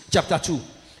 Kings chapter 2.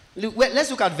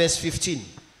 Let's look at verse 15.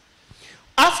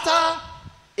 After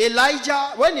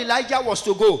Elijah, when Elijah was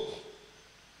to go,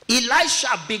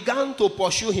 Elisha began to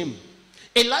pursue him.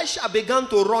 Elisha began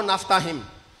to run after him.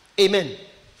 Amen.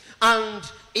 And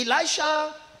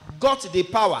Elisha got the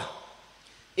power.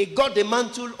 He got the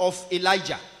mantle of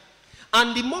Elijah.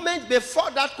 And the moment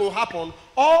before that could happen,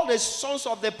 all the sons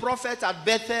of the prophet at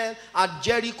Bethel, at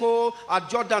Jericho, at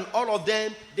Jordan, all of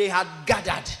them, they had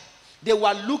gathered. They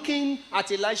were looking at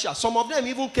Elisha. Some of them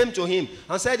even came to him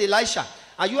and said, Elisha,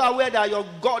 are you aware that your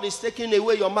God is taking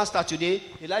away your master today?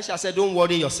 Elisha said, don't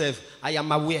worry yourself. I am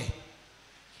aware.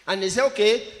 And they said,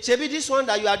 okay, maybe this one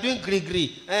that you are doing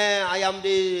gree. I am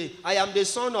the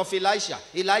son of Elijah.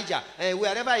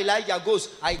 Wherever Elijah goes,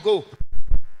 I go.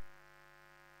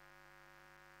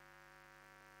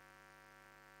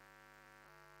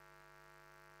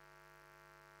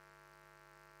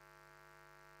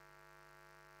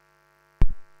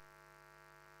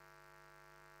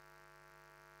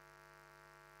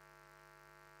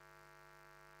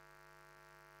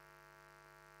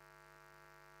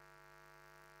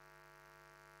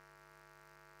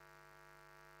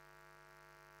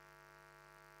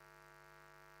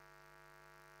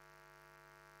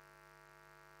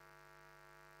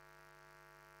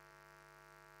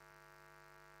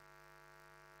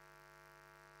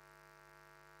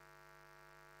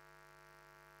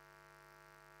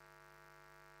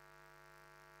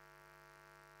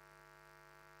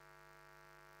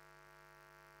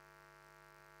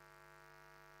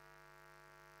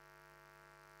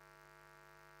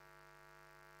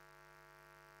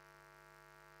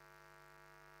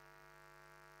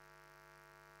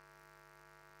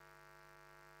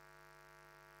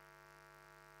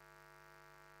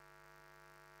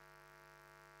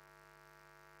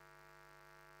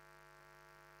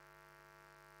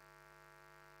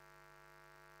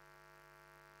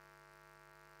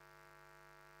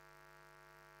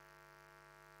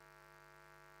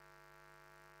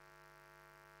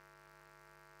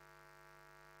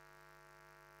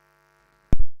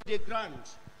 The ground.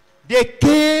 They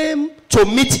came to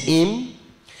meet him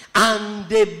and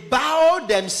they bowed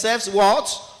themselves what?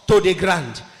 To the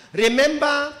ground.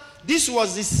 Remember, this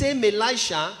was the same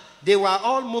Elisha. They were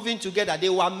all moving together. They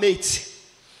were mates.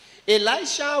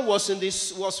 Elisha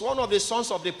was one of the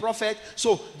sons of the prophet,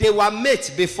 so they were mates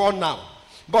before now.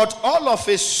 But all of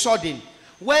a sudden,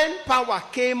 when power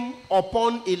came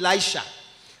upon Elisha,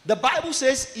 the Bible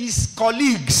says his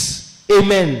colleagues,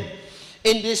 amen,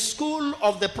 in the school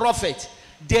of the prophet,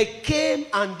 they came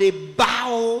and they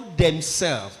bowed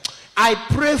themselves. I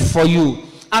pray for you,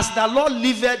 as the Lord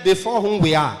liveth before whom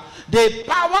we are, the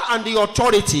power and the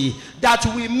authority that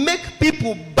will make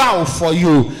people bow for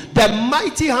you, the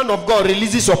mighty hand of God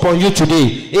releases upon you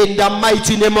today, in the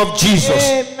mighty name of Jesus.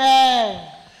 Amen.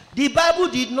 The Bible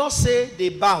did not say they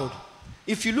bowed.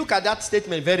 If you look at that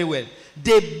statement very well,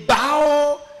 they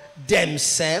bow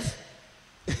themselves.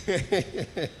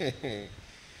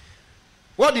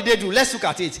 What did they do? Let's look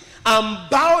at it. And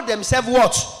bow themselves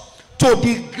what? To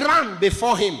the ground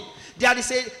before him. There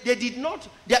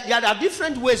are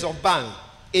different ways of bowing.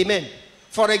 Amen.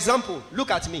 For example, look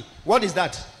at me. What is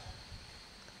that?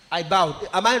 I bowed.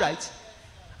 Am I right?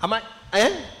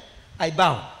 I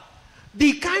bow.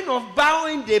 The kind of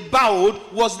bowing they bowed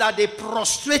was that they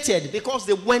prostrated because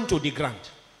they went to the ground.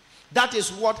 That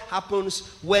is what happens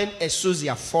when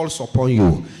exousia falls upon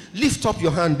you. Lift up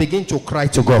your hand, begin to cry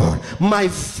to God. My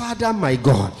Father, my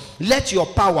God, let your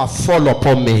power fall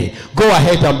upon me. Go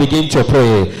ahead and begin to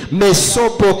pray. In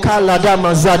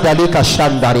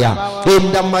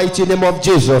the mighty name of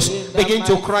Jesus, begin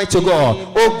to cry to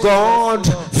God. Oh God,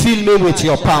 fill me with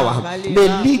your power.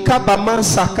 Melika baman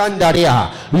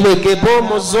sakandaria. Legebo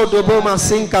mozodobo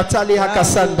masinkatalia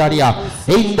kasandaria.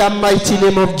 In the mighty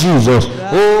name of Jesus.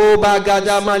 Oh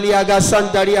bagada maliaga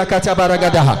sandaria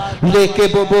katabaragada.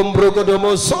 Lekebo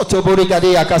mbrogodomo soto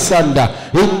borigadia kasanda.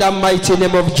 In the mighty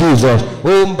name of Jesus.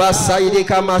 Umba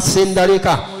saidika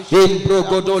masindarika. In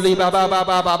brogodoli baba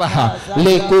baba baba.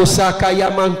 Lekusa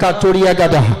kayaman katuria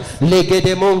gada.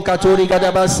 Legedemon katuri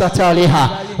gada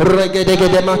basataliha.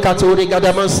 Regedegede makaturi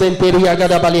gada masenteria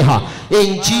gada baliha.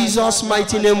 In Jesus'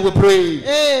 mighty name we pray.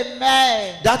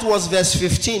 Amen. That was verse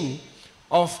 15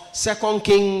 of 2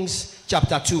 Kings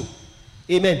chapter 2.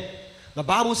 Amen. The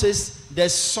Bible says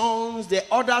the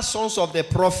other sons of the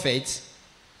prophets,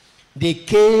 they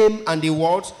came and they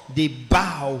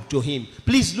bowed to him.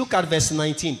 Please look at verse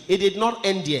 19. It did not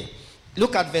end there.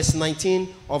 Look at verse 19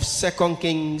 of 2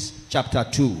 Kings chapter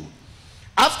 2.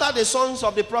 After the sons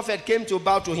of the prophet came to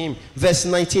bow to him, verse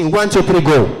 19, 1, 2, 3,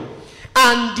 go.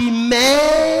 And the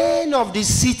men of the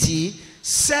city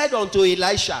said unto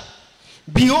Elisha,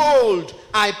 behold,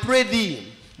 I pray thee,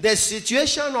 the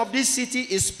situation of this city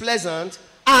is pleasant,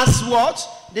 as what?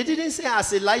 They didn't say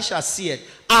as Elisha said,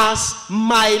 as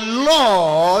my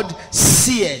Lord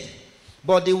said.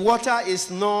 But the water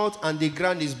is not and the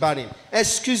ground is barren.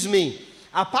 Excuse me.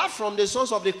 Apart from the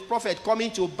sons of the prophet coming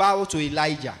to bow to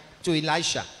Elisha,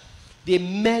 the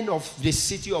men of the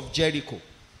city of Jericho,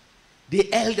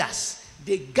 the elders,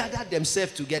 they gathered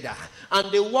themselves together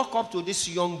and they walked up to this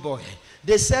young boy.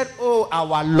 They said, oh,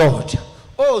 our Lord,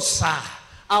 oh, sir,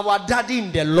 our daddy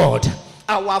in the Lord,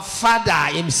 our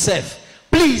father himself,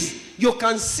 please, you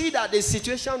can see that the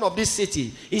situation of this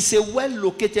city is a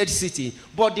well-located city,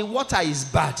 but the water is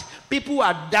bad. People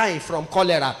are dying from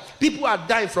cholera. People are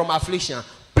dying from affliction.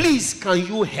 Please, can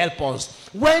you help us?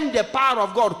 When the power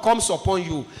of God comes upon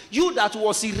you, you that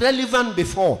was irrelevant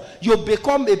before, you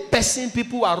become a person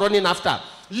people are running after.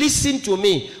 Listen to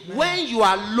me. When you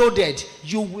are loaded,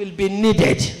 you will be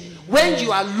needed. When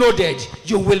you are loaded,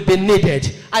 you will be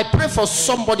needed. I pray for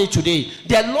somebody today.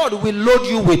 The Lord will load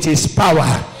you with his power.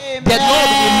 Amen. The Lord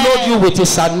will load you with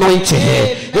his anointing.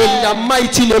 Amen. In the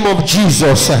mighty name of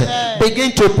Jesus. Amen.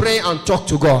 Begin to pray and talk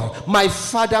to God. My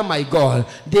Father, my God,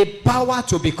 the power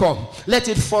to become, let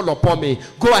it fall upon me.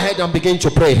 Go ahead and begin to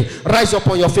pray. Rise up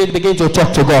on your feet, begin to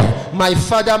talk to God. My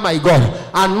Father, my God,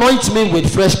 anoint me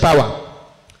with fresh power.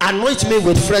 Anoint me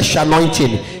with fresh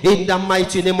anointing in the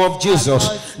mighty name of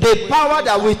Jesus. The power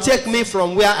that will take me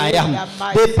from where I am,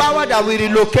 the power that will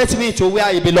relocate me to where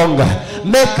I belong.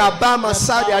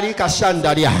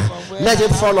 Let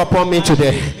it fall upon me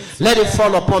today. Let it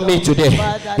fall upon me today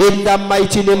in the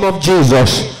mighty name of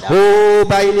Jesus. Oh,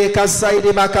 baile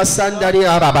kasaide makasandari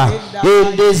araba.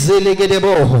 In this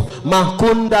ziligedebo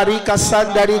makundari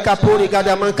kasandari kapuri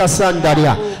gadaman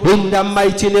kasandaria. In the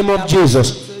mighty name of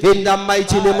Jesus. In the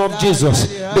mighty name of Jesus,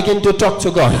 begin to talk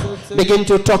to God. Begin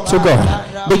to talk to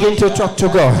God. Begin to talk to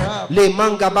God.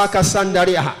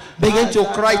 Begin to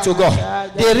cry to God.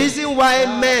 The reason why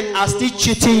men are still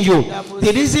cheating you,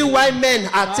 the reason why men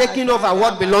are taking over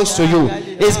what belongs to you,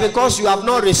 is because you have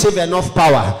not received enough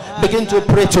power. Begin to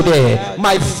pray today.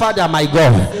 My Father, my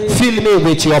God, fill me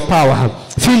with your power.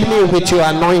 Fill me with your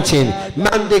anointing.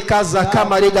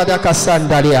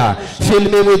 Fill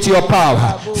me with your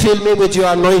power. Fill me with your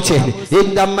anointing.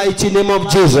 In the mighty name of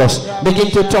Jesus,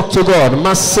 begin to talk to God. In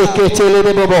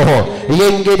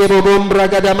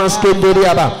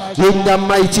the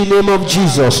mighty name of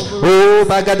Jesus. Oh,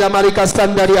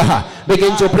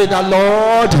 begin to pray the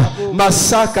Lord,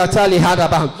 Masakatali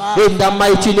Hadaba. In the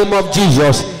mighty name of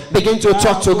Jesus, begin to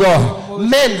talk to God.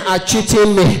 Men are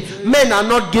cheating me. Men are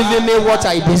not giving me what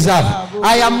I deserve.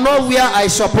 I am not where I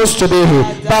supposed to be.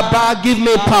 Baba, give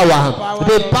me power.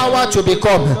 The power to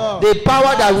become. The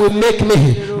power that will make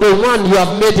me the one you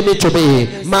have made me to be.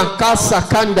 Makasa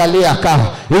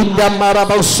kandaliaka. In the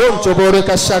maraboson to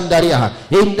boreka sandaria.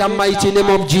 In the mighty name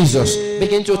of Jesus.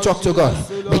 Begin to talk to God.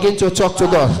 Begin to talk to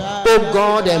God. Oh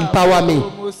God, empower me.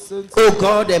 Oh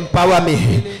God, empower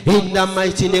me. In the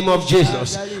mighty name of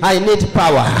Jesus. I need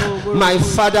power. My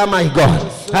Father, my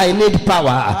God, I need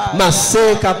power.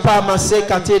 Maseka pa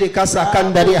maseka tiri kasa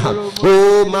kandaria.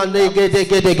 Oh manegede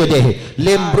gede gede.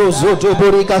 Lembrozo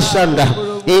joborika shanda.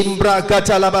 Imbra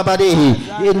katala babadi.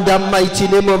 In the mighty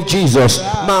name of Jesus.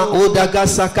 Ma odaga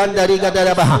sakandari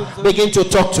gadarabaha. Begin to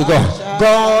talk to God.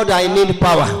 God, I need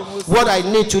power. What I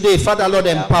need today, Father Lord,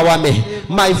 empower me.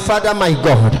 My Father, my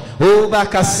God. Oh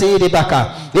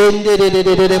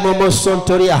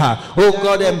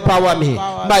God, empower me.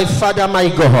 My Father, my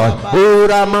God.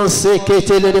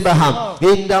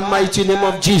 In the mighty name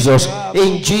of Jesus.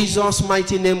 In Jesus'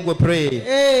 mighty name we pray.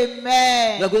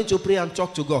 Amen. We are going to pray and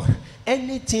talk to God.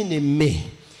 Anything in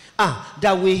me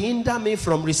that will hinder me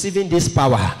from receiving this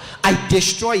power, I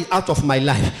destroy it out of my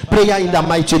life. Prayer in the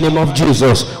mighty name of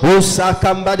Jesus. In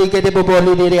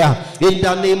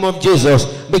the name of Jesus,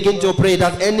 begin to pray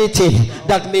that anything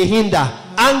that may hinder,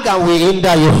 anger will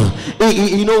hinder you.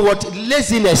 You know what?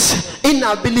 Laziness,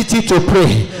 inability to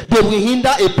pray, they will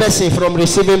hinder a person from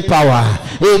receiving power.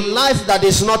 A life that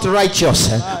is not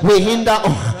righteous will hinder.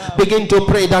 Begin to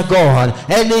pray that God,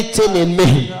 anything in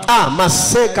me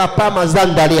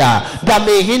that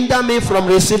may hinder me from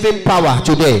receiving power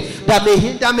today, that may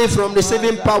hinder me from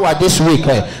receiving power this week,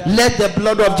 let the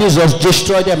blood of Jesus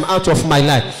destroy them out of my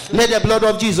life. Let the blood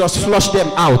of Jesus flush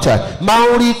them out.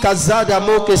 Mauri kazada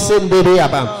moke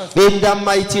senderiaba. In the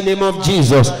mighty name of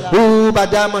Jesus.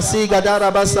 Badama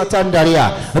sigadara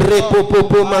basatandaria.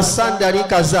 Repopopo masandari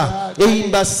kaza.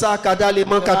 Imbasaka dali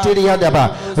mankatiri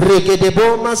hadaba.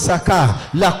 Regedebo masaka.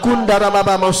 Lakundara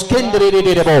baba moskendere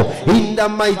debo. In the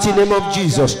mighty name of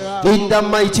Jesus. In the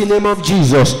mighty name of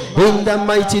Jesus. In the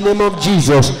mighty name of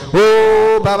Jesus.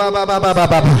 Oh baba baba baba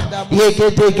baba.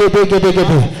 Yegede gede gede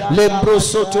gede. Lembro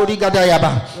sotori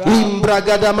gadayaba.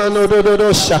 Imbragada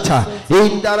manododo shata.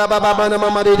 Indara baba bana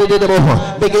mama.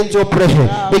 Begin to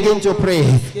pray. Begin to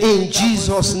pray. In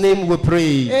Jesus' name we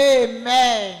pray.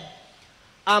 Amen.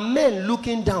 Are men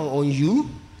looking down on you?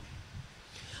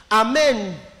 Are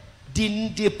men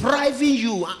depriving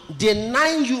you,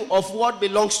 denying you of what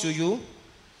belongs to you?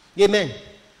 Amen.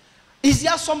 Is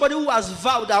there somebody who has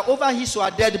vowed that over his or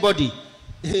her dead body,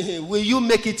 will you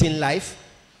make it in life?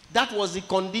 That was the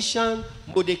condition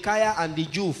Mordecai and the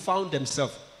Jew found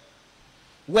themselves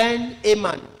when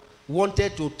Haman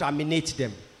wanted to terminate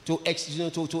them, to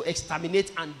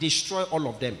exterminate and destroy all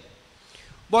of them.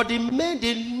 But the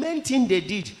main thing they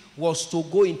did was to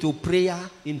go into prayer,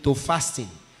 into fasting.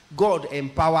 God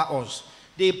empower us.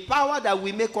 The power that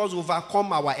will make us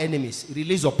overcome our enemies,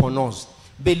 release upon us.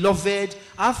 Beloved,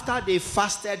 after they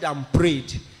fasted and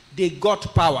prayed, they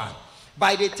got power.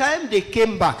 By the time they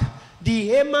came back, the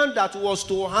Haman that was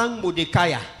to hang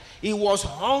Mordecai, he was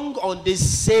hung on the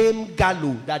same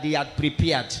gallows that he had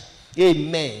prepared.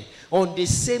 Amen. On the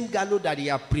same gallows that he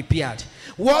had prepared.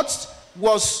 What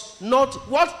was not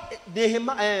what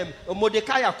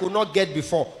Mordecai could not get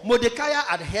before. Mordecai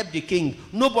had helped the king.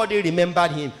 Nobody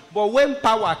remembered him. But when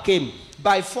power came,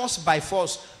 by force,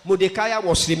 Mordecai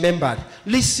was remembered.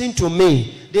 Listen to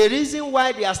me. The reason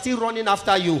why they are still running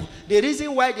after you, the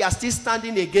reason why they are still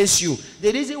standing against you,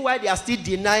 the reason why they are still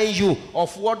denying you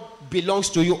of what belongs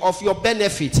to you, of your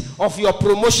benefit, of your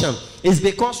promotion, is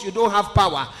because you don't have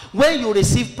power. When you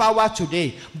receive power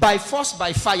today, by force,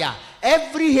 by fire,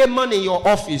 every Haman in your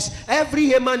office, every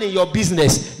Haman in your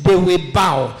business, they will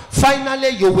bow. Finally,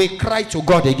 you will cry to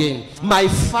God again. My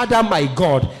Father, my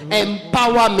God,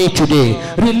 empower me today.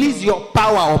 Release your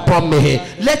power upon me.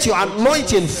 Let your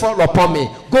anointing fall upon me.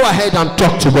 Go ahead and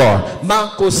talk to God.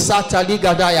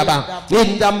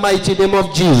 In the mighty name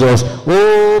of Jesus.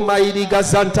 Oh, mighty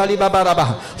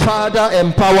Father,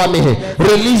 empower me.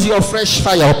 Release your fresh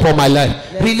fire upon my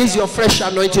life. Release your fresh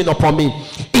anointing upon me.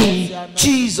 In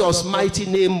Jesus' mighty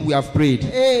name we have prayed.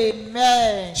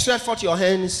 Amen. Stretch forth your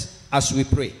hands as we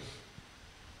pray.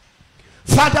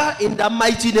 Father, in the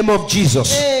mighty name of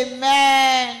Jesus.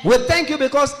 Amen. We thank you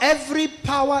because every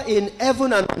power in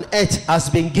heaven and on earth has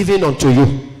been given unto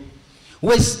you.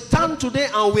 We stand today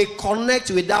and we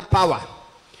connect with that power.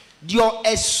 Your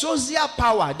exousia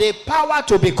power, the power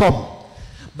to become.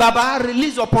 Baba,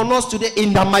 release upon us today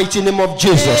in the mighty name of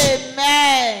Jesus.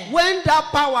 Amen. When that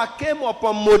power came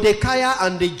upon Mordecai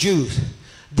and the Jews,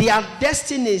 their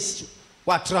destinies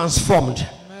were transformed.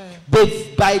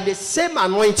 By the same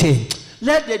anointing,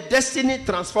 let the destiny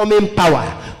transforming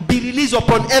power be released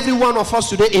upon every one of us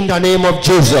today in the name of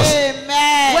Jesus.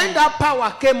 Amen. When that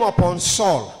power came upon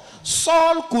Saul,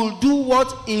 Saul could do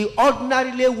what he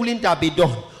ordinarily wouldn't have been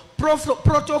done.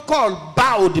 Protocol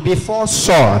bowed before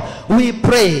Saul. We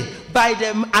pray by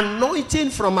the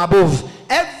anointing from above.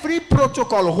 Every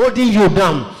protocol holding you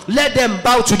down, let them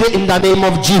bow today in the name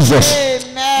of Jesus.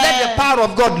 Amen. Let the power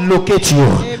of God locate you.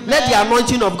 Amen. Let the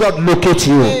anointing of God locate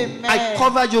you. Amen. I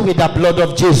cover you with the blood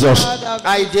of Jesus. Blood of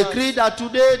I Jesus. decree that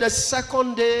today, the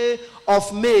second day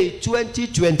of May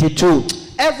 2022,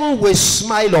 heaven will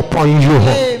smile upon you.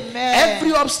 Amen.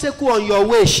 Every obstacle on your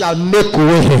way shall make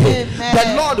way. Amen.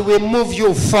 The Lord will move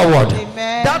you forward.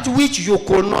 Amen. That which you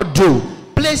could not do,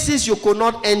 places you could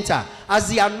not enter, as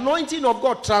the anointing of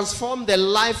God transformed the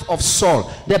life of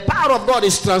Saul, the power of God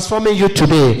is transforming you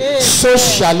today. Amen. So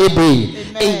shall it be.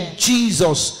 Amen. In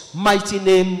Jesus' mighty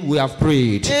name we have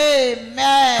prayed. Amen.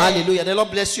 Hallelujah. The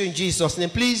Lord bless you in Jesus' name.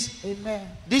 Please, Amen.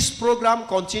 this program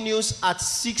continues at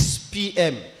 6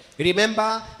 p.m.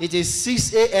 Remember, it is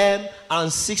 6 a.m.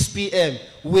 and 6 p.m.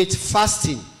 with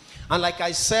fasting. And like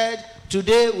I said,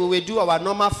 today we will do our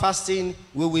normal fasting.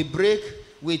 We will break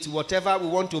with whatever we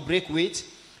want to break with.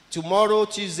 Tomorrow,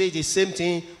 Tuesday, the same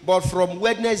thing. But from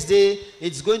Wednesday,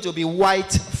 it's going to be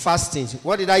white fasting.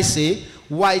 What did I say?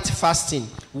 White fasting.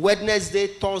 Wednesday,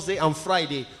 Thursday, and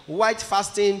Friday. White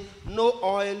fasting, no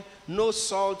oil, no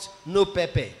salt, no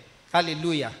pepper.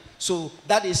 Hallelujah. So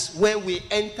that is when we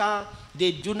enter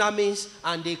the dunamis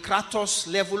and the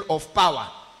kratos level of power.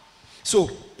 So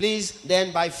please,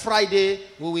 then by Friday,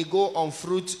 we will go on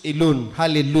fruit alone.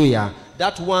 Hallelujah.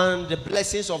 That one, the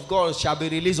blessings of God shall be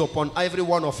released upon every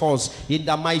one of us in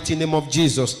the mighty name of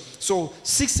Jesus. So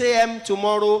 6 a.m.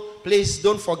 tomorrow, please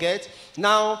don't forget.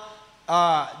 Now,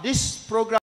 this program